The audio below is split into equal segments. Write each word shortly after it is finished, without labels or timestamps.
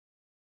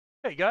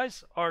Hey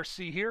guys,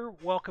 RC here.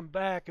 Welcome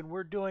back, and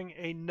we're doing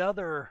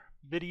another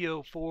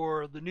video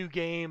for the new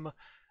game,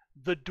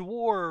 the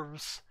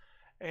Dwarves.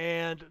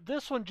 And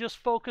this one just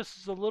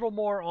focuses a little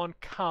more on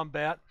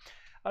combat.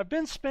 I've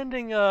been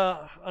spending,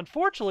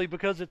 unfortunately,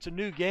 because it's a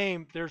new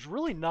game, there's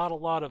really not a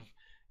lot of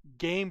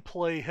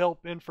gameplay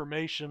help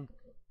information.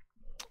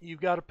 You've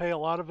got to pay a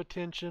lot of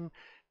attention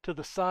to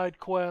the side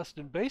quest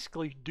and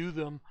basically do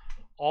them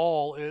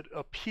all, it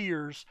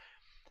appears.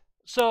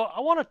 So I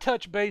want to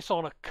touch base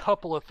on a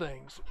couple of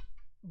things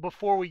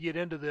before we get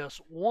into this.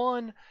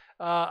 One,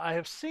 I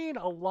have seen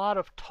a lot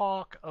of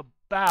talk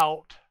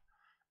about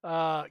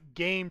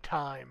game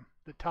time,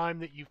 the time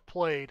that you've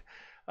played.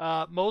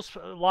 A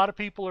lot of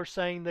people are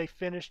saying they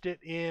finished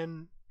it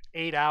in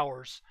 8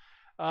 hours.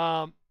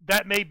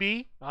 That may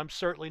be. I'm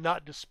certainly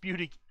not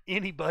disputing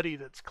anybody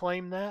that's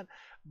claimed that,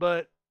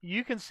 but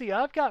you can see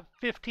I've got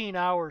 15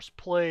 hours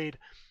played,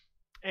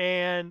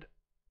 and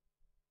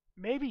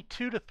maybe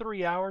 2 to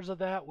 3 hours of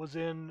that was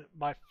in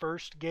my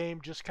first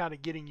game, just kind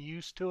of getting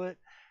used to it.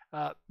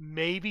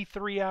 Maybe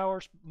 3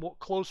 hours,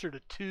 closer to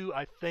two,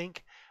 I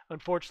think.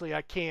 Unfortunately,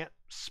 I can't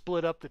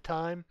split up the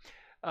time.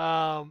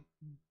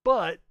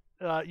 But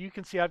you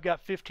can see I've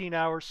got 15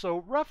 hours,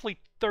 so roughly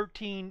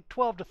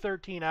 12 to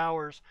 13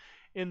 hours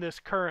in this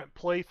current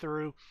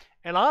playthrough.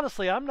 And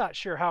honestly, I'm not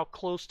sure how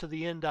close to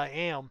the end I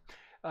am.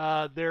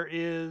 There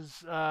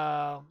is,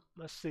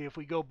 let's see if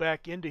we go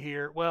back into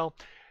here. Well,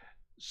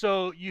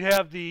 so you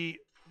have the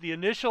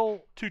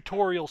initial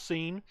tutorial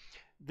scene,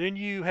 then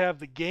you have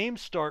the game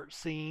start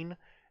scene,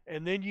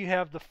 and then you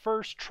have the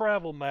first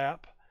travel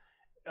map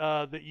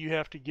that you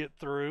have to get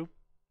through.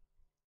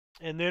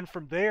 And then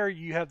from there,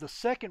 you have the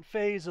second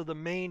phase of the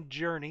main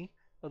journey,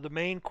 of the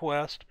main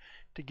quest,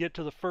 to get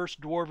to the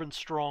first Dwarven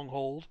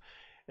stronghold.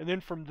 And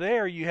then from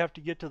there, you have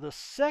to get to the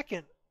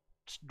second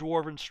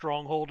Dwarven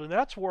stronghold, and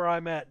that's where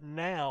I'm at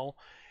now.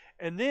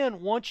 And then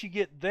once you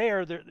get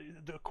there,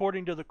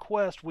 according to the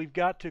quest, we've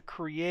got to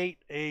create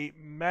a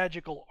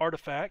magical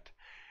artifact.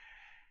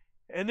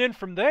 And then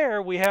from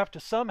there, we have to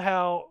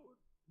somehow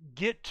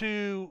get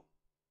to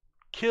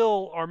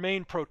kill our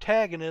main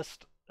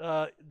protagonist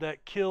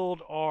that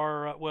killed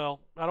our. Well,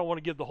 I don't want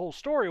to give the whole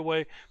story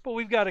away, but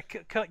we've got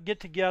to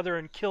get together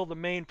and kill the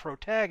main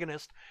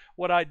protagonist.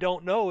 What I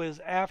don't know is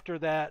after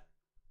that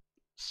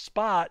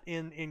spot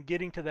in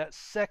getting to that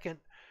second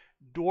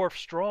dwarf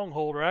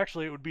stronghold, or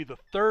actually it would be the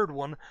third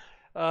one,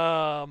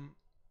 um,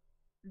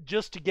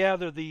 just to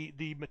gather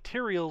the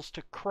materials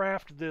to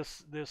craft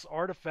this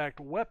artifact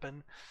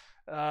weapon.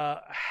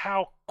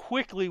 How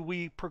quickly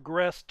we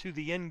progress to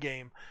the end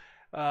game.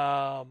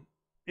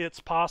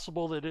 It's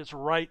possible that it's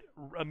right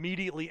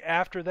immediately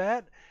after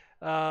that.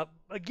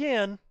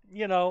 Again,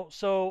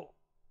 so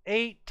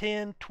 8,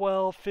 10,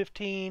 12,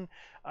 15.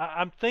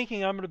 I'm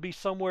thinking I'm going to be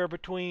somewhere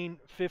between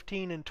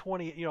 15 and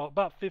 20,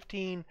 about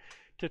 15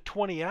 to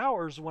 20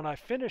 hours when I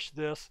finish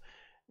this.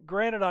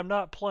 Granted, I'm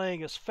not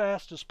playing as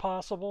fast as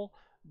possible,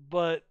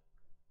 but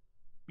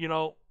you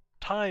know,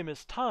 time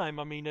is time.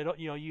 I mean,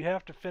 you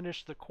have to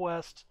finish the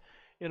quest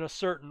in a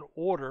certain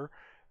order.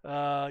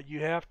 You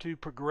have to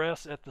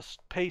progress at the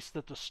pace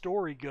that the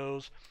story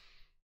goes.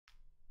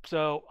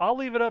 So I'll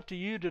leave it up to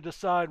you to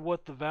decide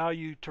what the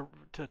value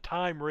to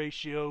time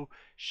ratio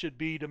should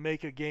be to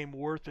make a game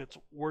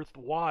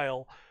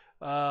worthwhile.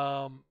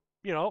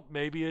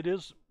 Maybe it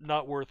is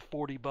not worth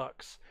 40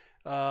 bucks.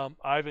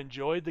 I've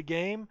enjoyed the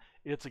game.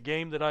 It's a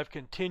game that I've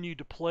continued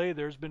to play.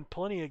 There's been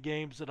plenty of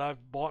games that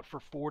I've bought for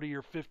 40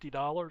 or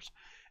 $50,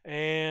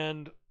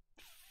 and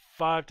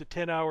 5 to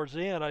 10 hours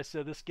in, I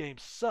said this game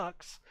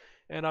sucks,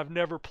 and I've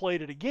never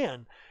played it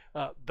again.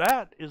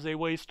 That is a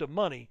waste of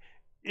money.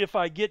 If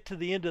I get to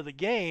the end of the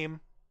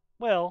game,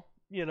 well,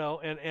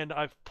 and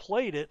I've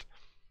played it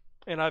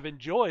and I've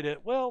enjoyed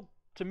it, well,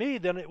 to me,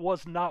 then it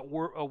was not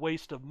a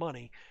waste of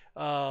money.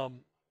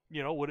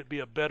 Would it be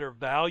a better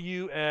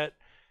value at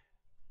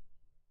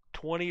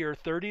 20 or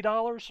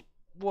 $30?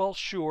 Well,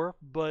 sure,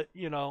 but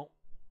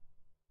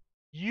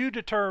you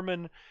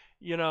determine.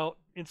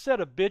 Instead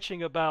of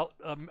bitching about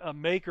a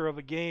maker of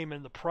a game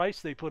and the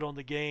price they put on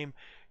the game,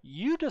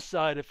 you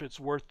decide if it's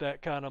worth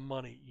that kind of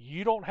money.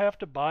 You don't have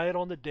to buy it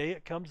on the day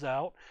it comes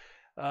out.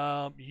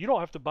 You don't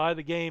have to buy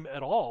the game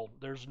at all.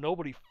 There's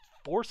nobody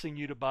forcing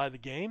you to buy the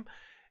game.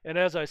 And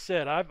as I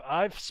said,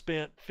 I've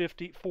spent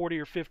 40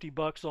 or 50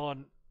 bucks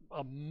on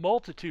a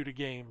multitude of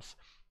games.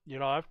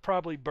 I've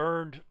probably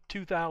burned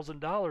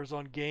 $2,000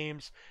 on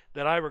games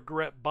that I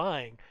regret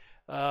buying.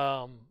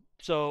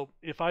 So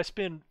if I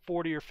spend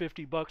 40 or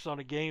 50 bucks on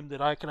a game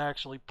that I can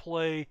actually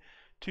play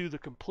to the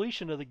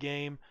completion of the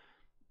game,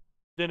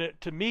 then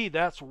to me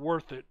that's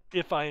worth it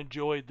if I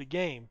enjoyed the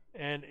game.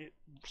 And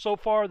so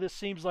far this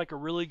seems like a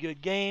really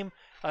good game.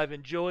 I've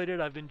enjoyed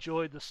it. I've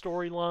enjoyed the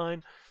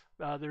storyline.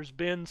 There's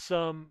been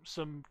some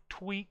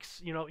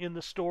tweaks, in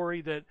the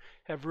story that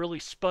have really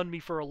spun me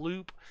for a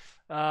loop.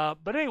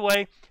 But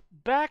anyway,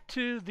 back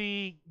to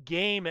the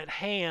game at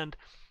hand.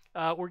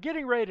 We're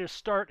getting ready to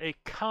start a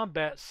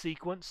combat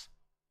sequence,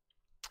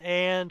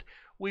 and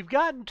we've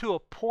gotten to a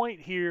point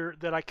here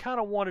that I kind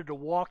of wanted to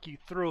walk you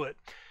through it.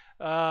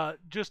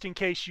 just in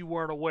case you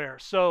weren't aware.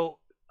 So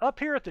up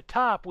here at the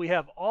top, we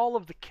have all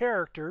of the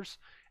characters,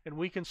 and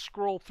we can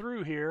scroll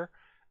through here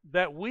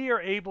that we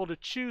are able to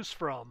choose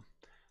from.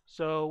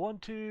 So 1,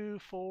 2,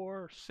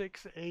 4,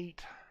 6,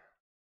 8,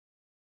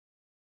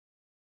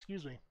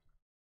 excuse me,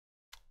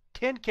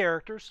 10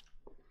 characters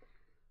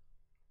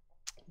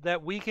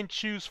that we can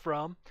choose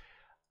from.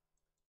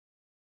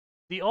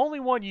 The only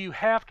one you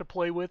have to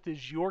play with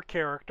is your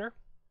character.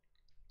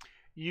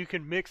 You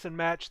can mix and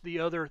match the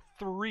other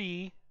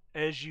 3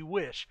 as you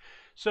wish.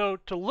 So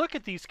to look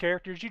at these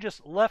characters, you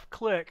just left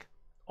click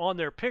on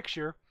their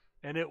picture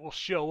and it will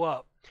show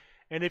up.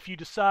 And if you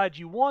decide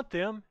you want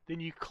them,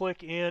 then you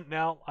click in.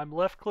 Now I'm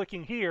left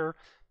clicking here,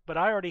 but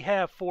I already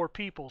have 4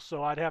 people,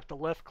 so I'd have to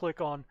left click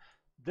on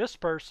this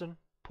person,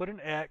 put an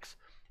X,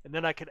 and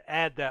then I could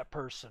add that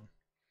person.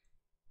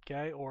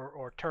 Okay,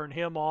 or turn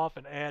him off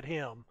and add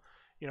him.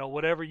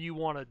 Whatever you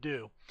want to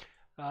do.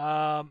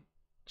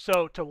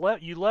 So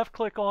you left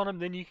click on them,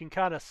 then you can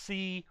kind of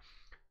see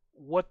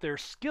what their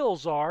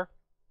skills are.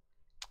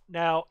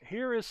 Now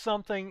here is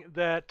something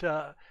that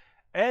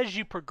as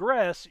you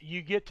progress,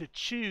 you get to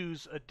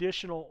choose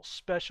additional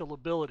special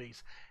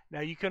abilities. Now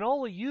you can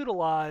only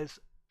utilize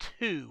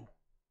 2,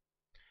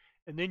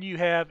 and then you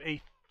have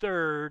a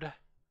third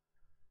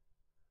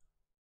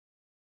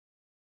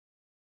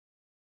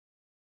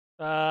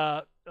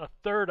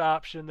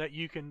option that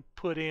you can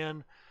put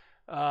in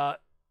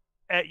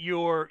at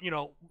your,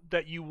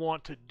 that you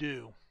want to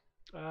do.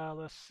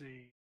 Let's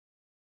see.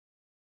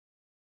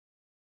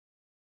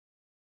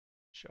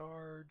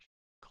 Charge,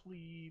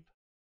 cleave.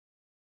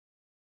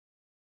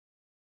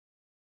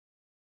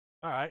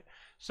 All right.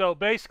 So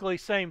basically,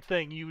 same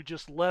thing. You would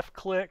just left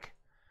click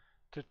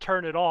to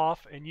turn it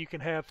off, and you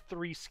can have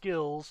 3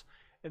 skills,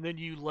 and then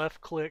you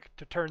left click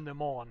to turn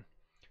them on,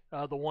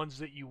 the ones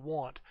that you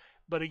want.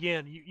 But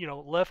again,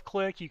 left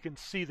click, you can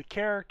see the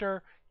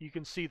character, you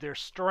can see their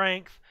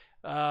strength.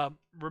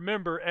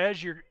 Remember,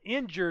 as you're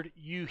injured,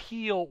 you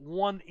heal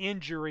 1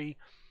 injury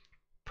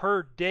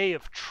per day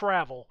of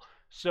travel.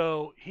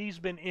 So he's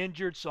been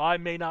injured, so I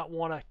may not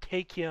want to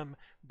take him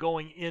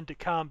going into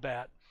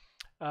combat.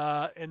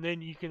 And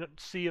then you can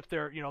see if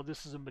they're,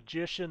 this is a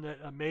magician,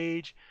 a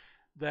mage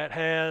that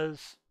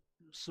has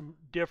some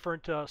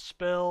different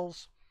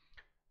spells.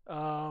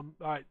 All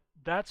right,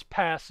 that's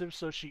passive,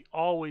 so she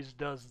always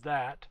does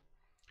that.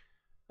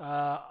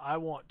 I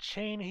want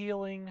chain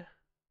healing,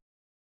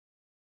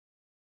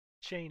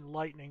 chain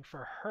lightning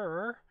for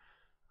her.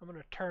 I'm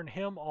going to turn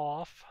him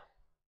off.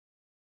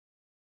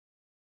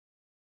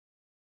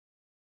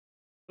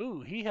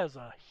 Ooh, he has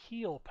a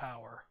heal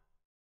power.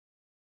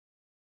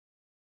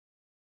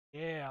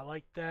 Yeah, I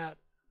like that.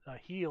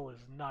 Heal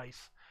is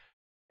nice.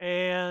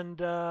 And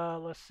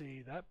let's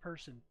see, that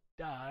person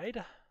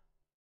died.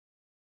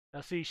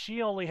 Now see,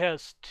 she only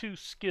has 2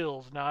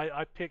 skills. Now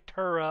I picked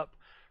her up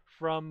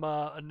from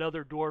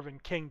another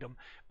Dwarven kingdom.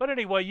 But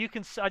anyway,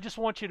 I just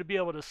want you to be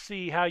able to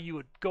see how you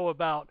would go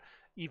about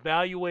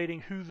evaluating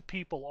who the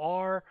people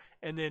are,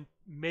 and then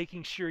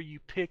making sure you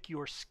pick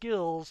your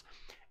skills,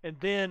 and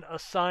then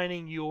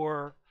assigning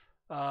your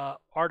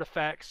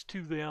artifacts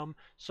to them.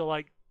 So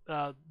like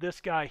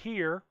this guy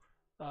here,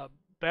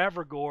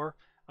 Bavragor,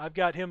 I've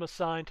got him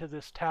assigned to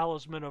this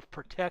talisman of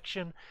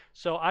protection.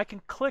 So I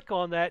can click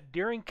on that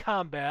during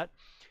combat,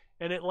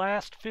 and it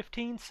lasts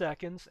 15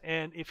 seconds.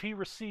 And if he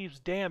receives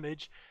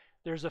damage,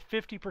 there's a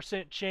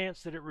 50%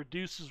 chance that it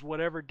reduces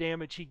whatever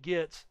damage he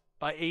gets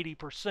by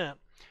 80%.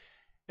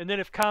 And then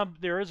if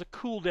there is a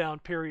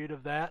cooldown period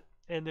of that,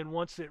 and then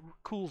once it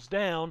cools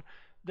down,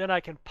 then I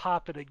can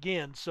pop it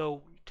again.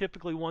 So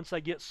typically once I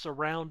get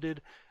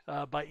surrounded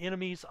by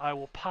enemies, I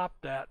will pop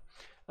that.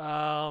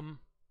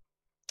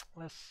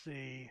 Let's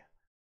see.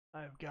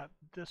 I've got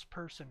this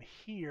person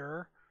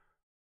here.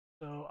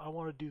 So I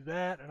want to do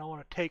that, and I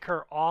want to take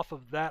her off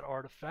of that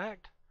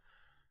artifact.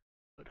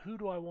 But who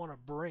do I want to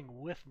bring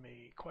with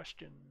me?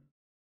 Question.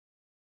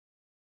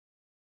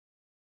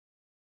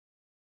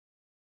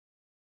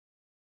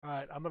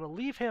 Alright, I'm going to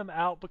leave him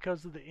out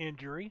because of the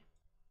injury.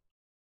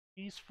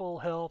 He's full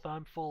health,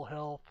 I'm full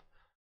health.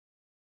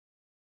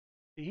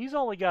 He's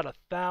only got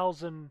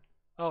 1,000.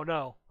 Oh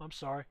no, I'm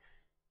sorry.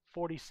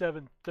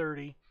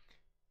 4730.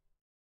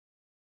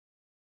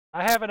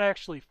 I haven't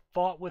actually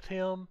fought with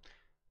him.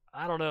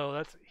 I don't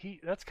know.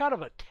 That's kind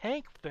of a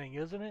tank thing,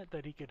 isn't it?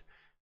 That he could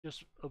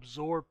just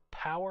absorb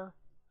power,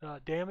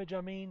 damage.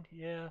 I mean,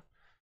 yeah.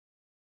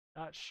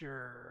 Not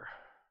sure.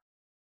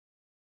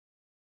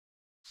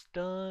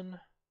 Stun.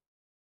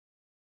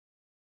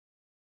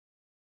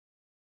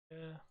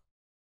 Yeah.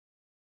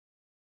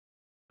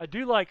 I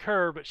do like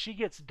her, but she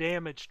gets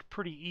damaged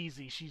pretty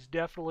easy. She's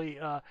definitely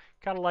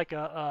kind of like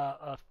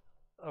a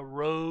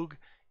rogue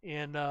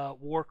in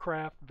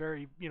Warcraft.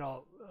 Very,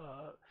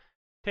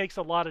 takes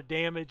a lot of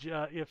damage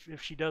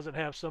if she doesn't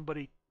have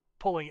somebody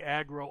pulling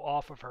aggro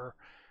off of her.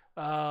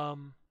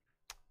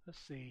 Let's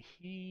see.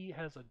 He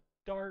has a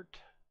dart.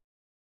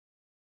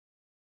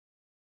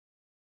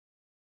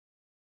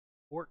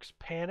 Orcs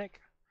panic.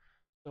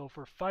 So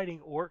for fighting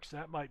orcs,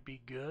 that might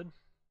be good.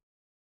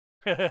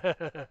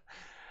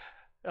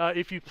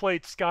 If you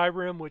played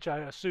Skyrim, which I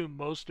assume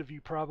most of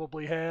you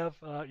probably have,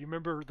 you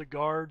remember the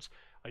guards.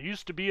 I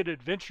used to be an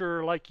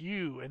adventurer like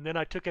you, and then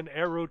I took an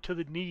arrow to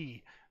the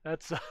knee.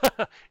 That's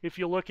if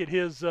you look at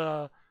his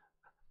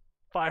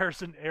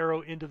fires an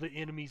arrow into the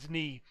enemy's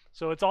knee.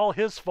 So it's all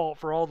his fault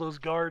for all those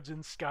guards in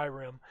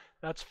Skyrim.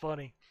 That's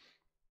funny.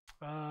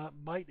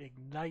 Might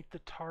ignite the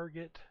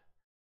target.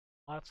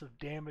 Lots of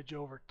damage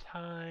over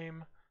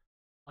time,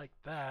 like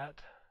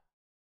that.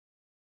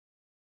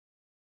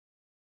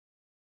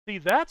 See,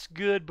 that's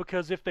good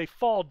because if they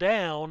fall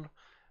down,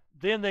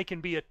 then they can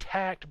be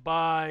attacked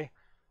by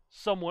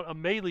someone, a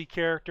melee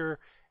character,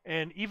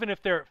 and even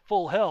if they're at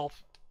full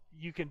health,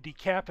 you can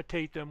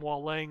decapitate them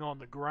while laying on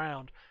the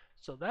ground.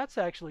 So that's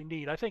actually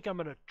neat. I think I'm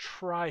going to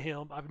try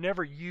him. I've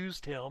never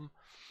used him.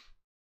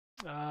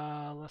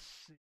 Let's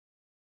see.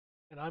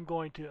 And I'm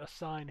going to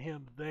assign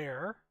him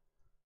there.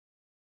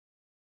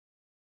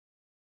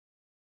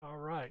 All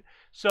right.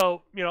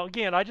 So,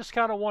 again, I just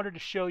kind of wanted to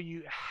show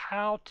you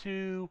how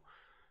to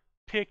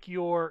pick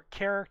your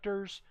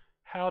characters,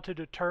 how to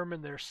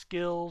determine their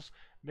skills.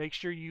 Make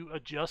sure you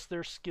adjust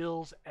their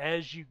skills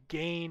as you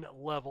gain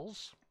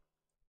levels.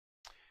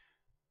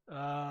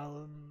 W.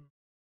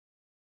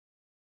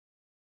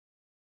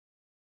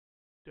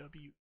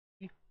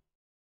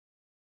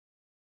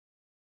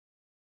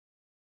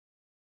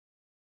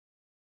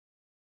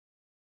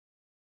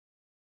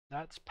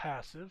 That's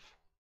passive.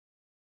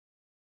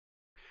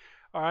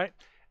 All right.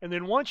 And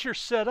then once you're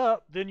set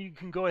up, then you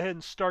can go ahead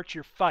and start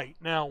your fight.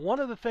 Now, one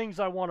of the things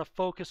I want to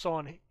focus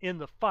on in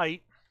the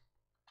fight,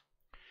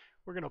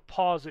 we're going to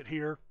pause it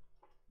here.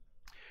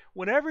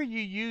 Whenever you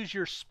use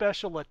your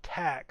special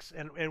attacks,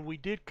 and we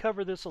did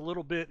cover this a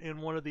little bit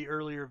in one of the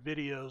earlier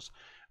videos,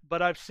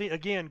 but I've seen,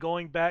 again,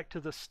 going back to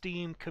the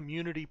Steam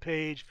community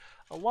page,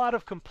 a lot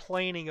of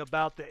complaining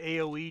about the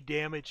AoE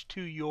damage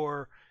to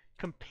your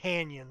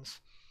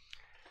companions.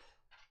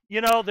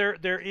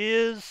 There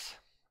is,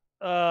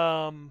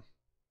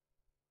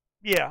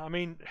 yeah, I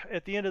mean,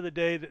 at the end of the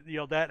day,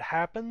 that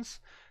happens.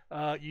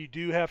 You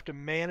do have to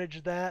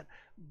manage that,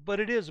 but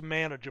it is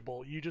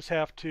manageable. You just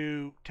have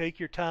to take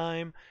your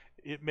time.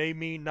 It may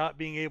mean not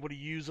being able to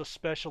use a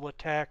special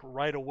attack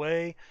right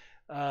away,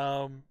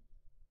 but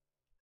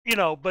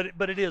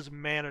it is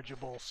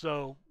manageable.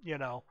 So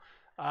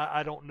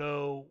I don't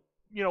know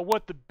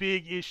what the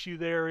big issue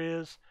there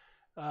is,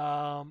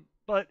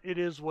 but it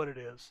is what it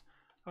is.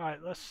 All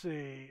right, let's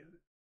see.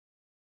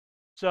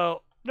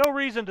 So no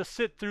reason to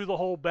sit through the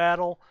whole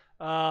battle.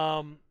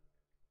 Yeah,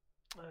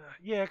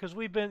 because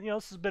we've been,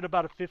 this has been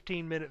about a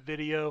 15-minute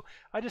video.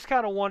 I just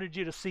kind of wanted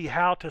you to see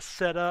how to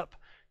set up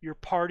your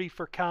party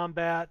for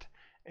combat.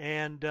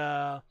 And,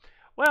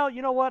 well,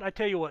 you know what? I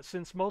tell you what,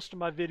 since most of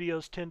my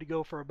videos tend to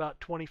go for about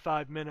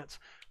 25 minutes,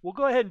 we'll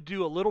go ahead and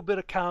do a little bit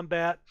of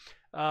combat.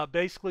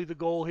 Basically, the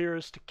goal here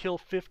is to kill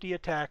 50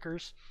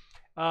 attackers.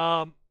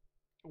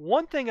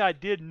 One thing I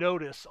did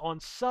notice on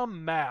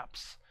some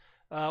maps,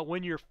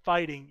 when you're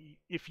fighting,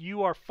 if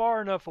you are far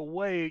enough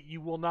away,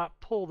 you will not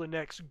pull the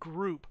next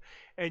group,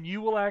 and you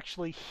will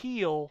actually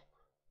heal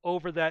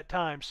over that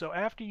time. So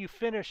after you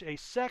finish a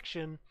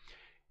section,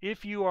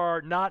 if you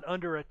are not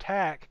under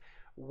attack,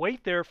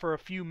 wait there for a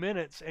few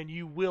minutes and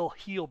you will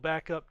heal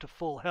back up to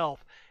full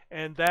health.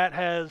 And that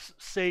has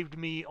saved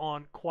me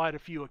on quite a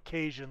few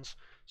occasions.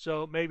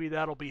 So maybe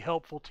that'll be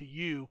helpful to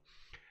you.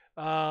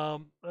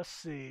 Let's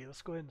see.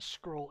 Let's go ahead and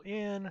scroll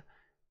in.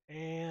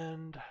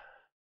 And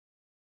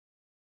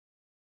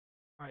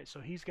all right, so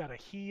he's got a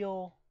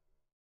heal.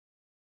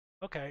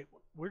 Okay,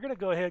 we're going to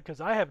go ahead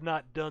because I have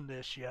not done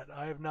this yet.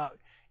 I have not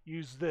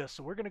used this,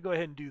 so we're going to go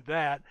ahead and do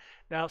that.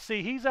 Now,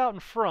 see, he's out in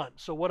front,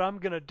 so what I'm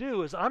going to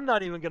do is I'm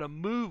not even going to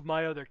move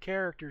my other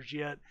characters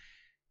yet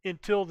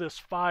until this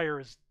fire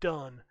is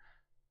done.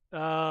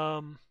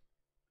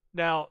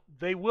 Now,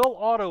 they will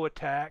auto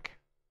attack.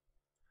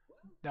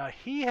 Now,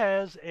 he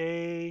has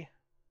a...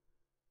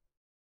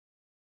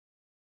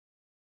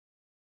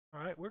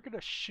 All right, we're going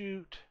to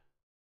shoot...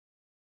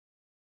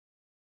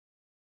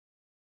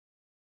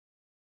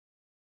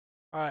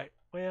 All right,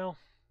 well,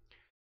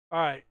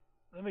 all right,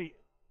 let me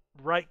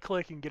right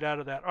click and get out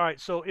of that. All right,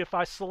 so if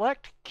I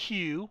select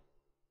Q,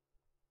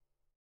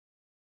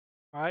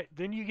 all right,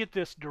 then you get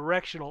this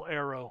directional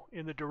arrow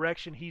in the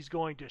direction he's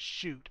going to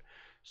shoot.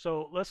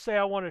 So let's say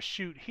I want to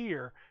shoot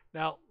here.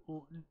 Now,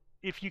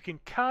 if you can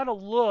kind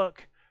of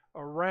look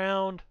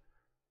around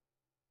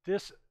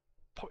this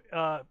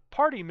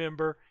party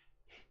member,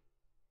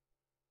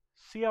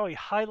 see how he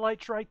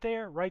highlights right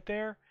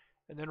there,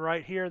 and then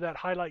right here that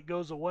highlight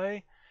goes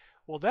away.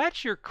 Well,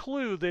 that's your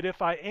clue that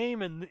if I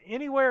aim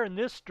anywhere in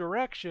this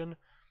direction,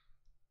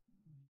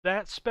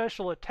 that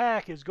special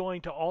attack is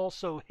going to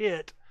also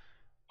hit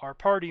our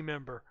party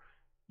member.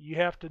 You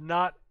have to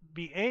not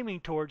be aiming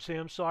towards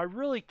him, so I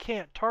really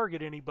can't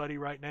target anybody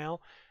right now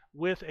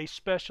with a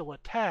special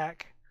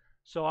attack.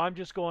 So I'm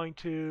just going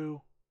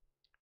to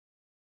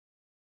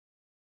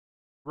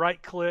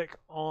right click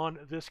on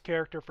this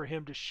character for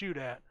him to shoot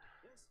at.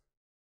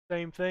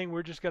 Same thing,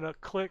 we're just going to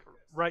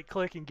right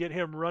click and get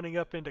him running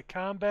up into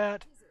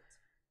combat,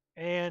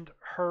 and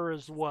her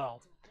as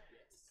well.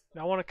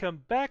 Now I want to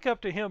come back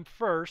up to him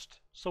first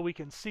so we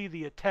can see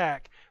the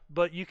attack.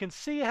 But you can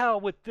see how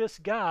with this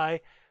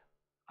guy,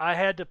 I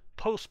had to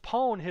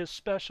postpone his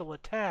special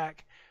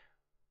attack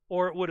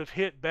or it would have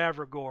hit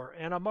Bavragor.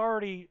 And I'm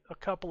already a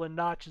couple of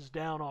notches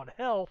down on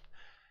health.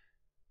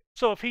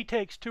 So if he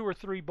takes 2 or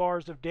 3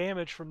 bars of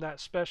damage from that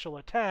special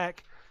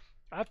attack,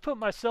 I've put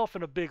myself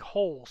in a big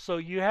hole. So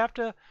you have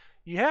to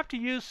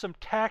use some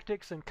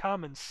tactics and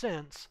common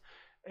sense,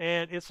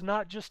 and it's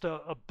not just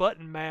a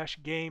button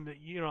mash game that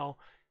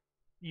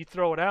you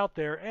throw it out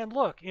there. And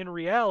look, in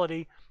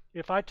reality,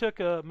 if I took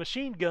a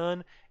machine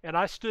gun and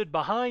I stood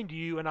behind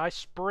you and I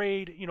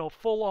sprayed,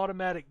 full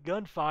automatic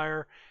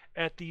gunfire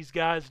at these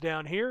guys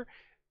down here,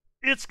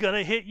 it's going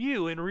to hit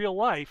you in real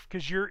life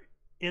because you're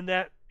in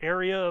that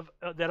area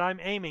that I'm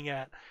aiming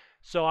at.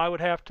 So I would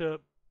have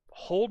to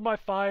hold my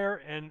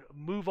fire and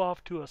move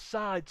off to a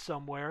side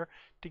somewhere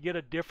to get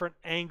a different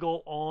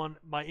angle on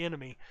my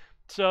enemy.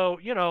 So,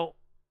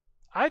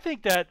 I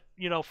think that,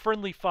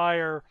 friendly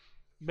fire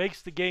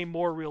makes the game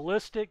more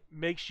realistic,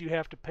 makes you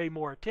have to pay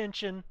more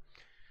attention.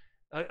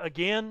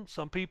 Again,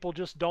 some people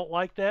just don't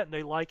like that and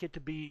they like it to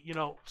be,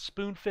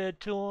 spoon fed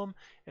to them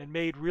and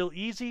made real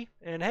easy.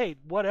 And hey,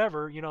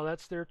 whatever,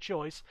 that's their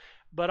choice.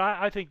 But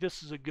I think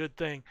this is a good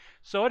thing.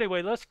 So,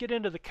 anyway, let's get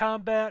into the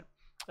combat.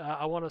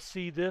 I want to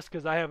see this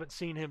because I haven't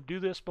seen him do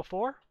this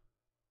before.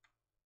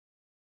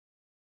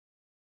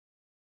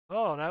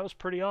 Oh, that was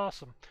pretty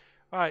awesome.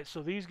 All right,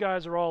 so these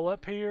guys are all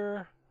up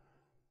here.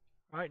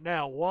 Right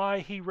now, why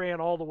he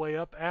ran all the way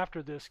up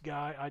after this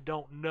guy, I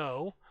don't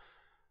know.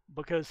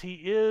 Because he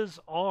is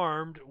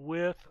armed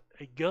with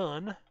a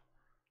gun.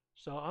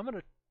 So I'm going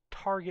to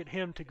target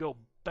him to go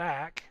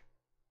back.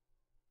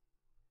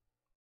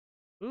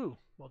 Ooh,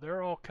 well,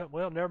 they're all cut.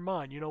 Well, never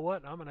mind. You know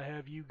what? I'm going to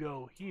have you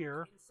go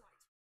here.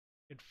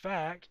 In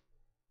fact,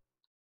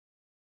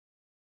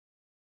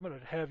 I'm going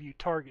to have you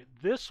target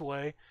this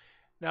way.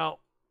 Now,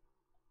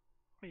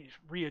 let me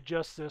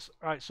readjust this.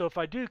 All right, so if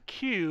I do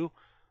Q,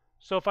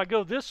 so if I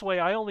go this way,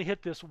 I only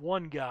hit this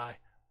one guy.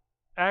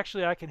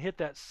 Actually, I can hit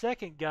that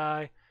second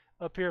guy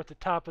up here at the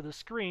top of the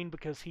screen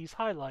because he's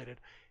highlighted.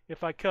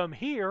 If I come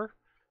here,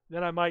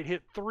 then I might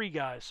hit 3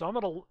 guys. So I'm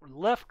going to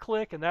left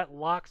click and that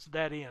locks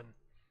that in.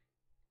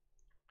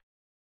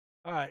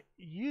 All right,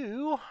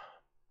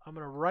 I'm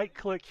going to right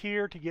click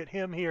here to get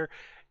him here.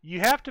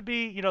 You have to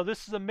be,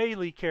 this is a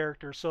melee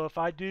character. So if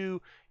I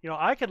do,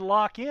 I can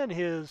lock in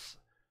his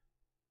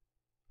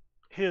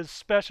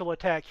special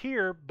attack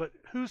here, but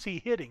who's he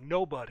hitting?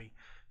 Nobody.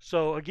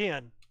 So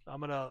again, I'm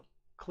going to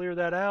clear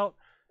that out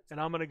and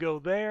I'm going to go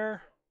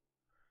there.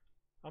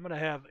 I'm going to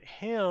have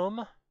him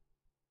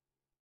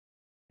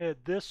head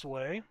this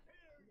way.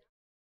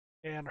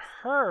 And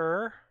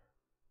her,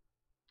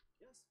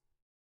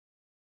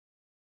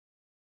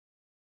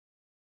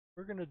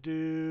 we're going to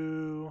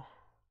do...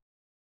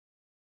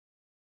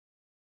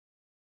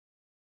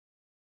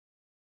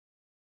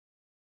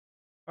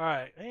 All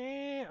right,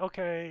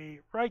 okay,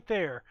 right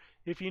there.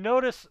 If you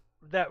notice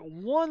that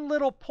one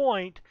little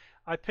point,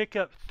 I pick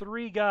up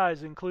 3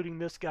 guys, including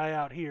this guy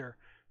out here.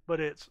 But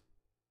it's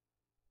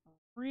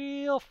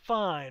real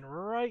fine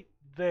right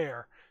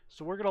there.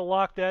 So we're going to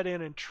lock that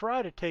in and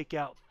try to take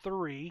out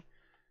 3.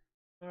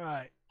 All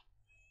right.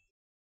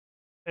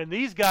 And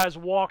these guys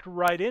walked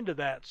right into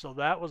that, so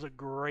that was a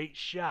great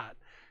shot.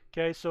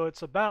 Okay, so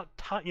it's about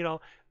time,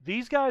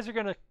 these guys are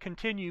going to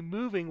continue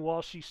moving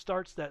while she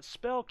starts that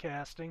spell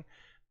casting,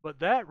 but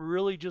that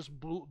really just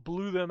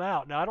blew them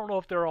out. Now, I don't know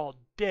if they're all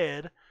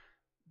dead,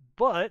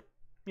 but,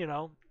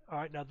 all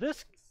right, now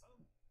this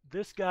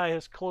guy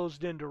has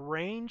closed into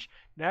range.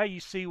 Now you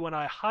see when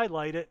I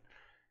highlight it,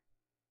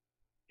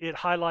 it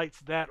highlights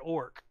that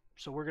orc.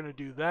 So we're going to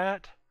do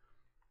that.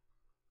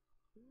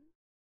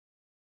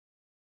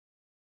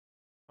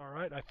 All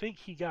right, I think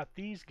he got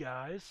these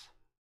guys.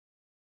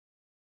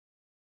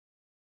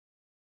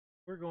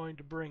 We're going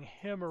to bring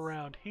him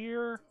around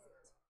here.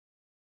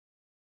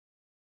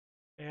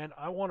 And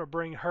I want to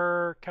bring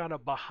her kind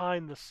of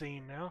behind the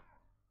scene now.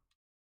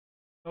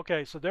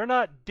 Okay, so they're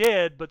not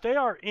dead, but they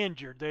are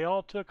injured. They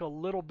all took a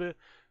little bit,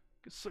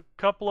 a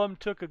couple of them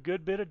took a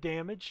good bit of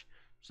damage,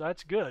 so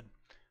that's good.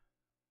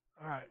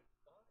 All right.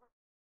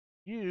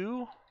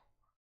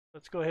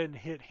 Let's go ahead and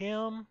hit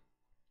him.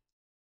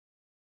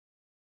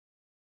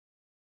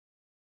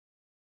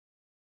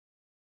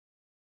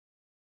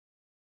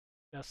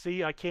 Now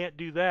see, I can't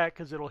do that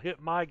because it'll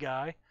hit my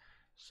guy.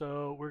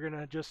 So we're going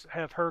to just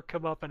have her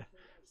come up and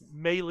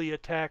melee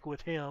attack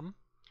with him.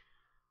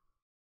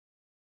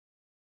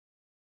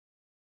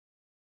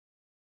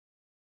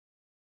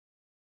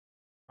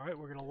 All right,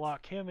 we're going to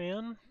lock him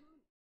in.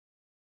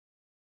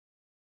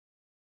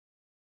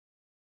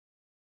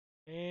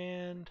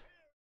 And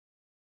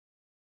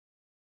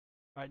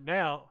all right,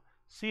 now,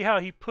 see how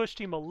he pushed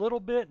him a little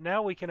bit?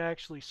 Now we can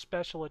actually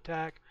special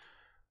attack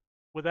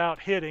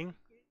without hitting.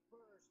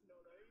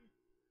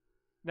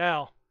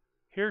 Now,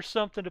 here's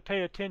something to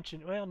pay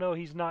attention. Well, no,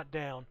 he's not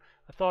down.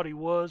 I thought he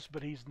was,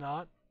 but he's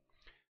not.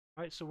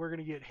 All right, so we're going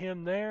to get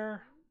him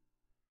there.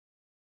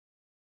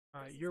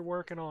 All right, you're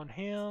working on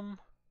him.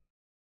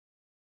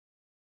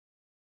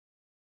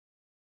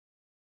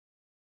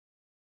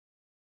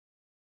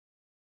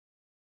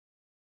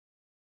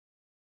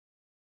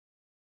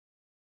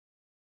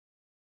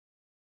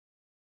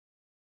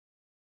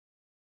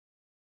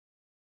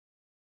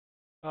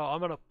 Oh, I'm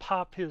going to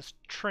pop his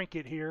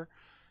trinket here.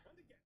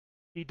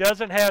 He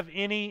doesn't have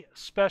any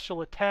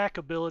special attack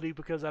ability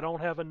because I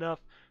don't have enough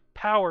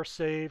power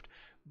saved,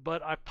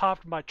 but I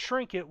popped my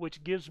trinket,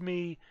 which gives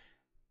me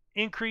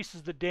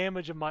increases the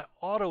damage of my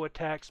auto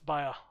attacks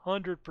by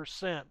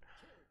 100%.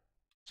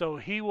 So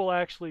he will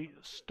actually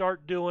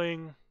start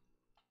doing.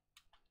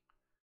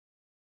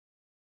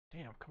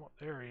 Damn, come on,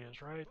 there he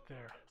is, right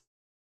there.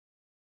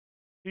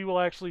 He will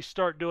actually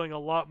start doing a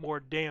lot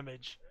more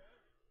damage.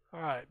 All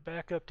right,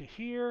 back up to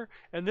here,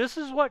 and this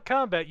is what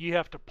combat you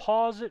have to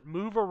pause it,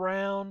 move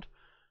around.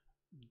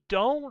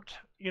 Don't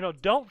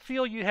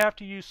feel you have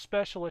to use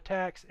special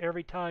attacks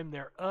every time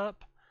they're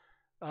up.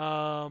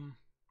 All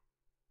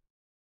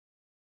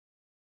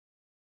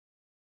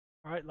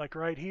right, like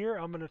right here,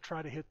 I'm going to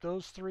try to hit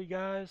those three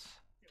guys.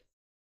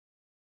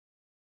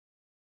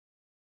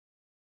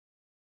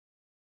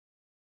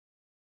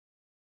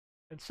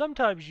 And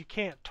sometimes you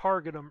can't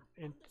target them,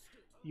 and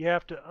you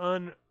have to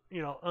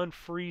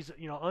unfreeze it,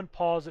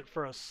 unpause it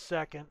for a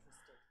second.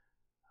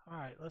 All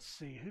right, let's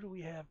see. Who do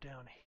we have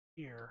down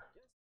here?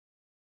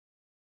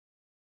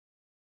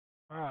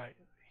 All right,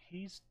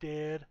 he's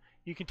dead.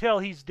 You can tell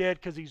he's dead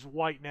because he's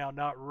white now,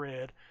 not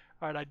red.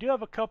 All right, I do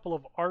have a couple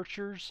of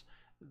archers.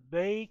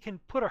 They can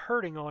put a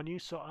hurting on you,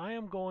 so I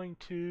am going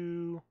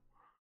to.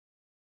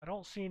 I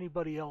don't see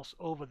anybody else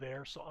over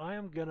there, so I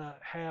am going to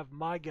have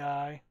my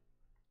guy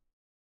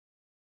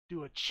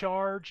do a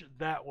charge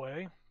that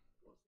way.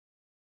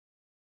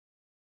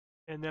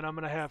 And then I'm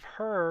going to have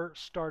her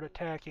start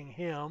attacking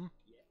him.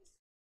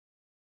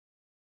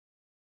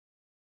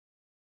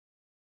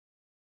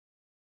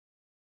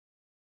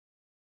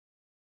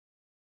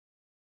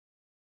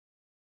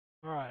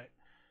 All right.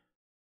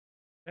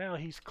 Now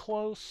he's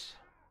close.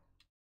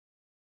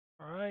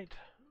 All right.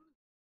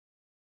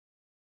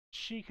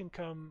 She can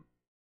come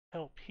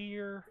help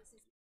here.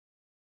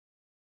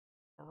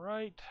 All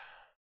right.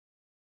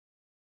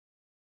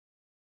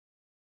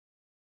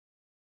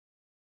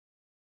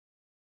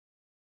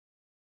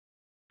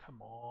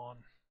 Come on.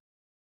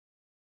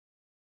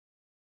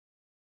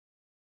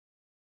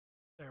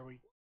 There we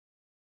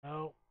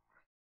go.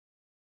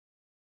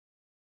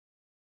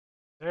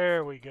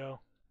 There we go.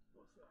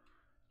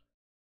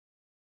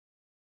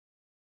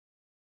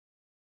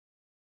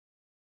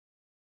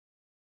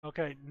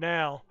 Okay,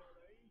 now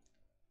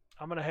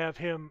I'm going to have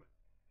him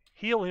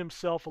heal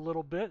himself a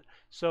little bit.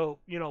 So,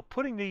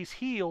 putting these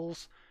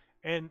heals,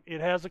 and it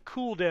has a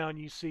cooldown,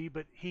 you see,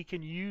 but he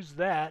can use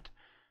that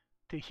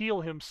to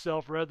heal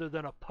himself rather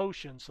than a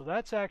potion. So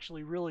that's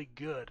actually really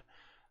good.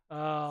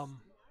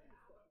 Um,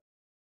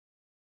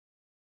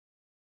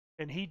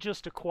 and he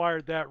just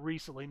acquired that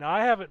recently. Now,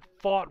 I haven't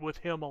fought with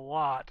him a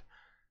lot,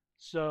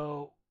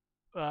 so,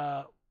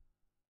 uh,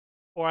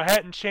 or I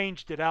hadn't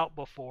changed it out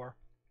before.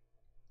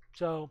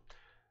 So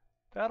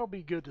that'll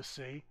be good to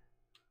see.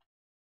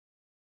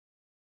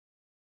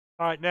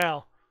 All right,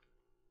 now,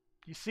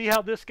 you see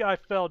how this guy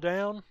fell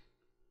down?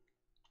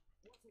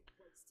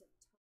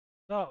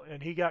 Oh,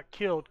 and he got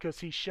killed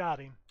because he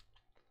shot him.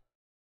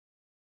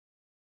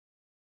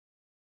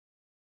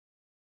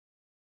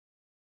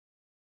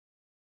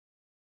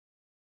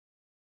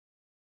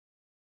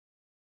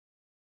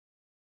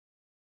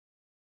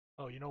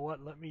 Oh, you know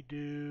what? Let me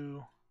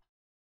do.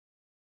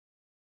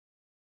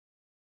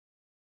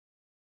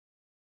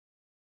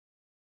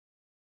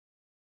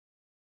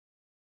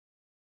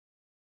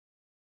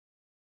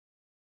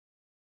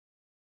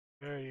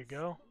 There you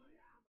go.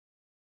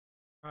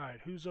 All right,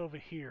 who's over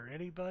here?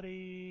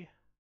 Anybody?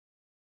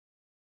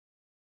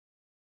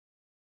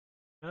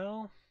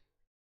 No?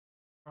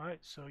 All right,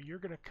 so you're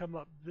going to come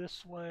up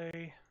this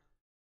way.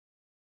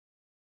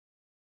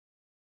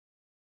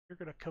 You're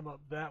going to come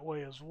up that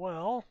way as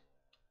well.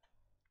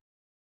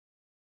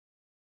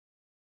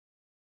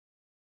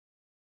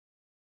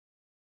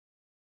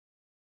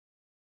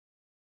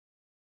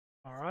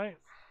 All right.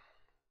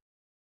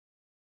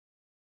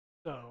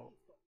 So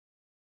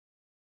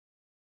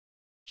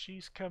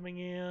she's coming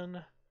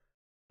in.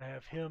 I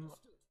have him.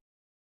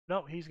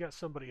 No, he's got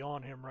somebody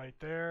on him right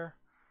there.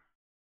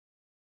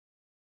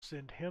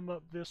 Send him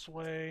up this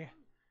way.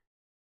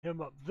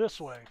 Him up this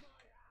way.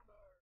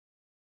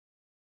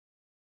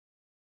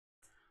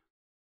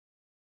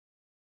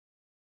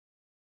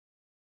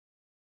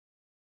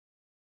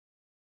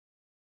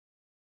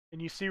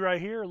 And you see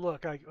right here,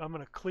 look, I'm going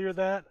to clear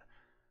that.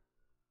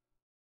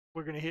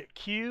 We're going to hit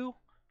Q.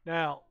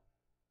 Now,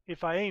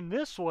 if I aim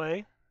this way,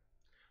 in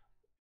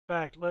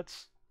fact,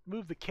 let's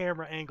move the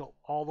camera angle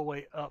all the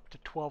way up to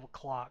 12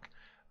 o'clock.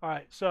 All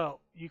right, so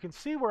you can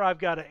see where I've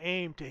got to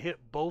aim to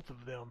hit both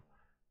of them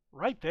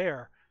right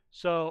there.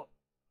 So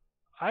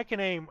I can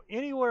aim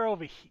anywhere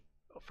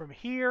from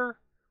here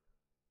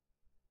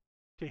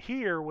to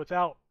here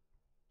without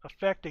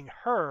affecting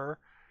her.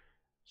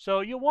 So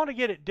you'll want to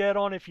get it dead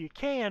on if you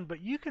can, but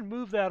you can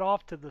move that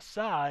off to the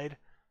side.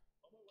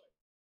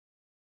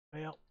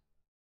 Well,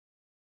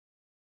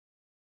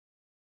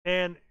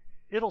 and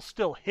it'll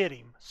still hit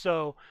him.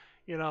 So,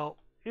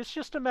 it's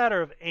just a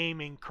matter of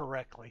aiming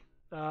correctly.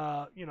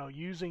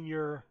 Using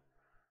your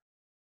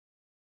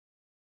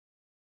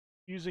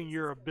using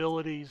your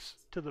abilities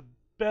to the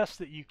best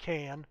that you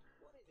can.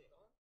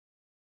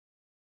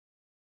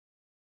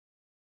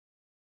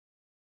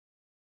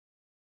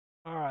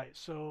 All right,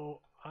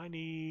 so I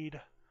need,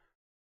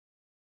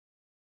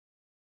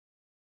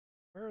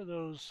 where are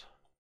those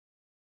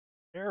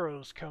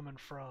arrows coming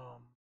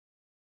from?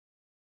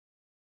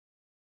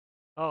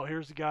 Oh,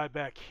 here's the guy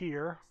back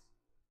here.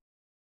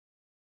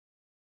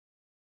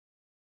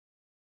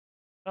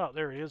 Oh,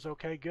 there he is.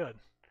 Okay, good.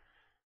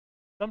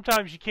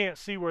 Sometimes you can't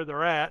see where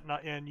they're at,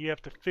 and you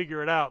have to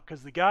figure it out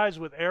because the guys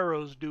with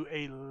arrows do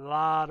a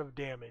lot of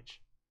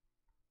damage.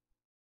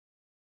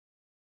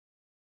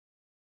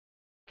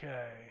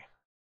 Okay.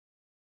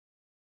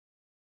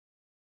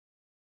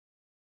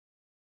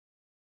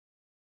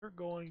 We're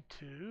going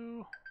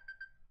to...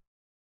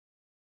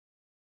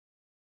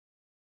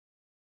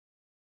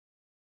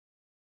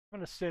 I'm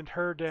going to send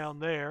her down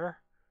there.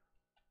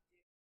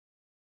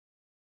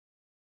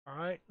 All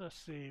right, let's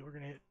see. We're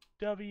going to hit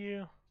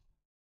W.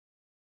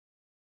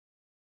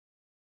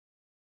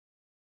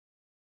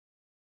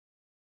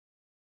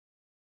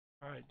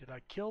 All right, did I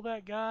kill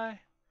that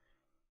guy?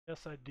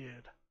 Yes, I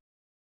did.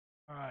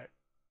 All right.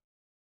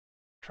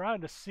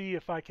 Trying to see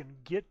if I can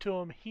get to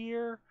him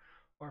here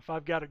or if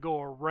I've got to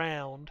go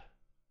around.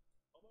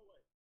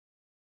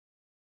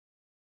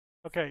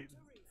 Okay.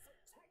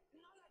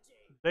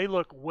 They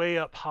look way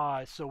up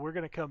high, so we're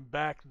going to come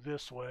back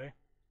this way.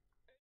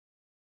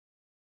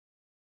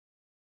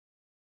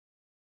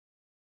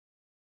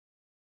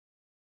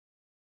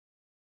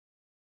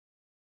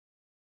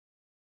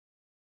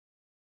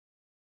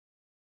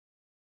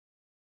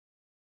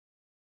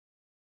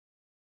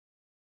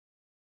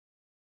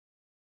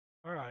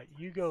 All right,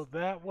 you go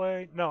that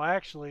way. No,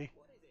 actually.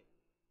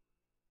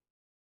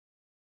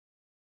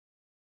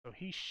 So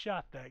he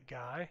shot that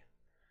guy.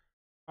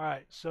 All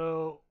right,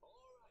 so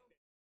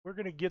we're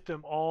going to get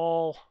them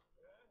all.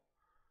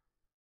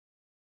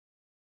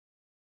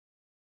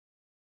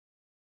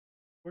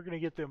 We're going to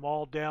get them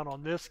all down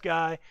on this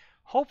guy.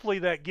 Hopefully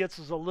that gets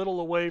us a little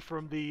away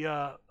from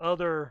the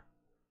other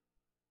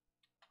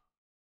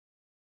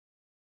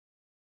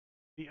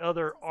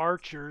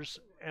archers,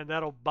 and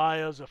that'll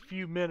buy us a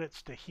few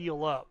minutes to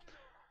heal up.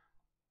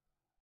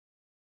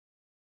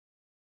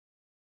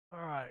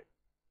 All right.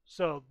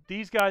 So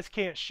these guys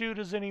can't shoot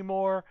us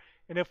anymore,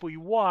 and if we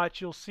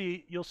watch, you'll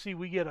see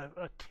we get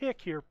a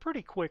tick here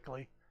pretty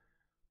quickly.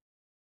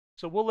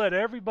 So we'll let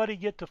everybody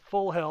get to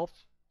full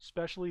health,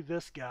 especially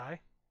this guy.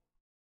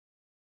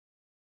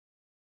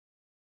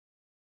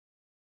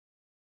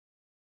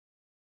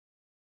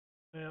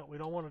 Yeah, we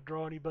don't want to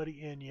draw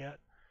anybody in yet.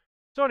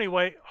 So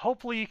anyway,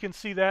 hopefully you can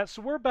see that.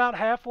 So we're about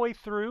halfway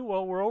through.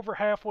 Well, we're over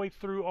halfway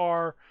through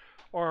our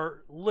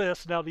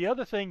list. Now the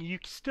other thing, you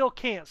still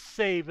can't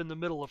save in the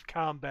middle of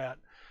combat.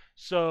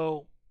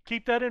 So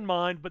keep that in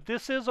mind. But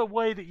this is a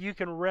way that you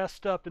can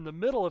rest up in the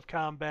middle of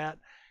combat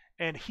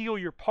and heal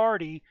your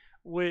party,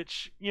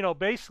 which, you know,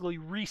 basically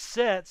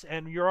resets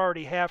and you're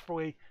already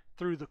halfway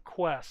through the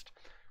quest.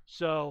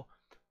 So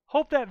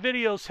hope that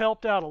video's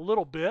helped out a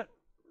little bit.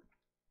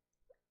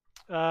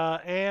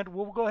 And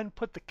we'll go ahead and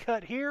put the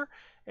cut here.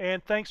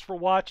 And thanks for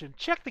watching.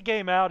 Check the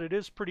game out. It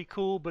is pretty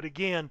cool. But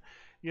again,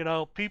 you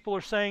know, people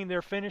are saying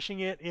they're finishing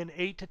it in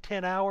 8 to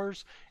 10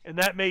 hours. And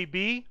that may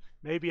be.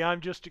 Maybe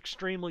I'm just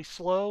extremely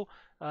slow.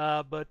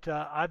 But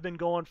I've been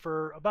going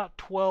for about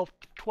 12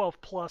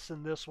 plus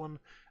in this one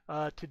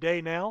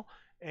today now.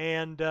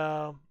 And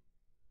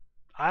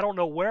I don't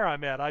know where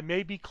I'm at. I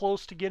may be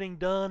close to getting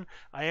done.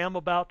 I am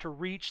about to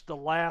reach the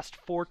last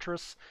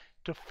fortress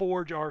to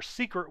forge our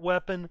secret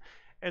weapon.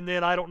 And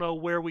then I don't know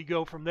where we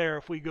go from there,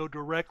 if we go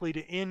directly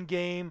to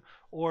in-game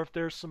or if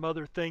there's some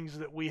other things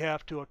that we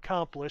have to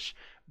accomplish.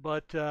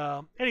 But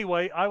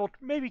anyway, I will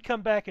maybe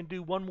come back and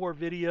do one more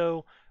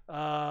video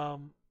at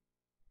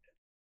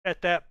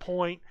that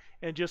point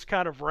and just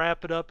kind of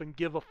wrap it up and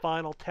give a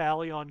final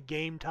tally on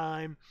game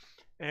time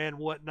and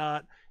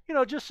whatnot. You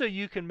know, just so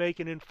you can make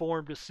an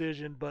informed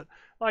decision. But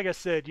like I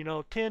said, you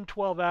know, 10,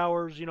 12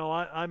 hours, you know,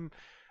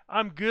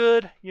 I'm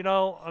good. You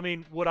know, I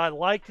mean, would I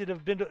like it to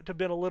have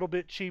been a little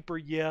bit cheaper?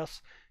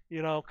 Yes.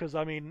 You know, because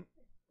I mean,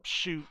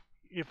 shoot,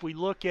 if we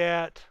look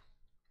at,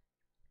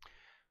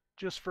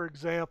 just for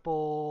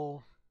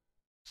example,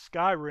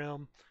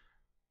 Skyrim,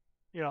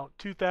 you know,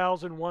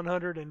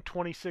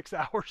 2,126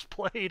 hours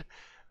played,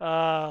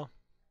 uh,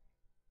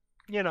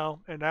 you know,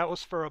 and that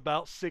was for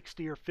about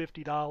 $60 or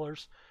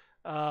 $50.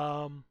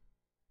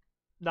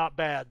 Not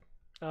bad.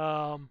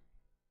 Um,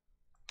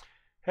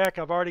 Heck,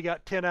 I've already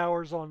got 10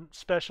 hours on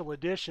special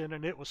edition,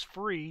 and it was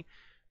free,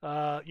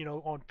 you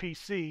know, on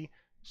PC.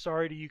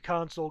 Sorry to you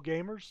console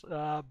gamers,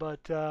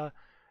 but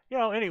you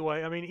know,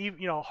 anyway, I mean,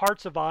 even, you know,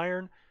 Hearts of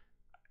Iron,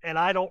 and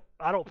I don't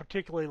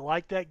particularly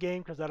like that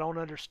game because I don't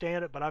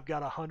understand it, but I've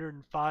got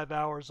 105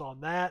 hours on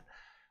that.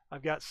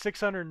 I've got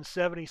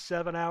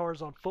 677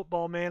 hours on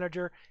Football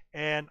Manager,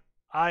 and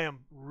I am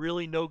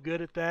really no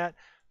good at that.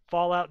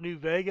 Fallout New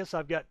Vegas,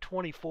 I've got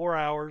 24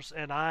 hours,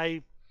 and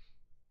I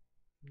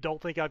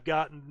don't think I've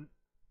gotten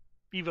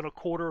even a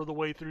quarter of the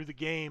way through the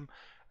game.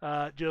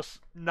 Just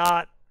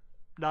not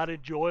not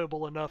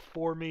enjoyable enough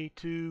for me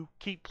to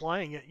keep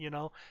playing it.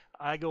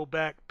 I go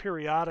back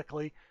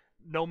periodically.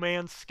 No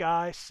Man's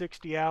Sky,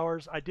 60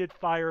 hours. I did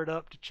fire it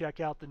up to check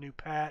out the new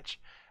patch,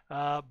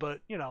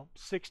 but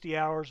 60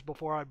 hours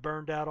before I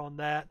burned out on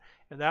that,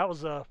 and that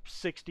was a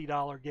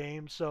 $60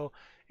 game. So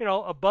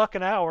a buck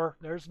an hour.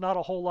 There's not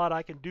a whole lot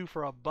I can do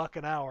for a buck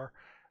an hour.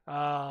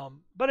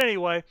 But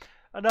anyway,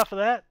 enough of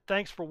that.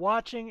 Thanks for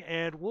watching,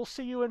 and we'll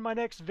see you in my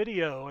next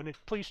video. And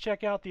please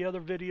check out the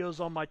other videos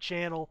on my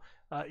channel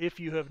if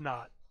you have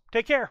not.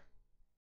 Take care.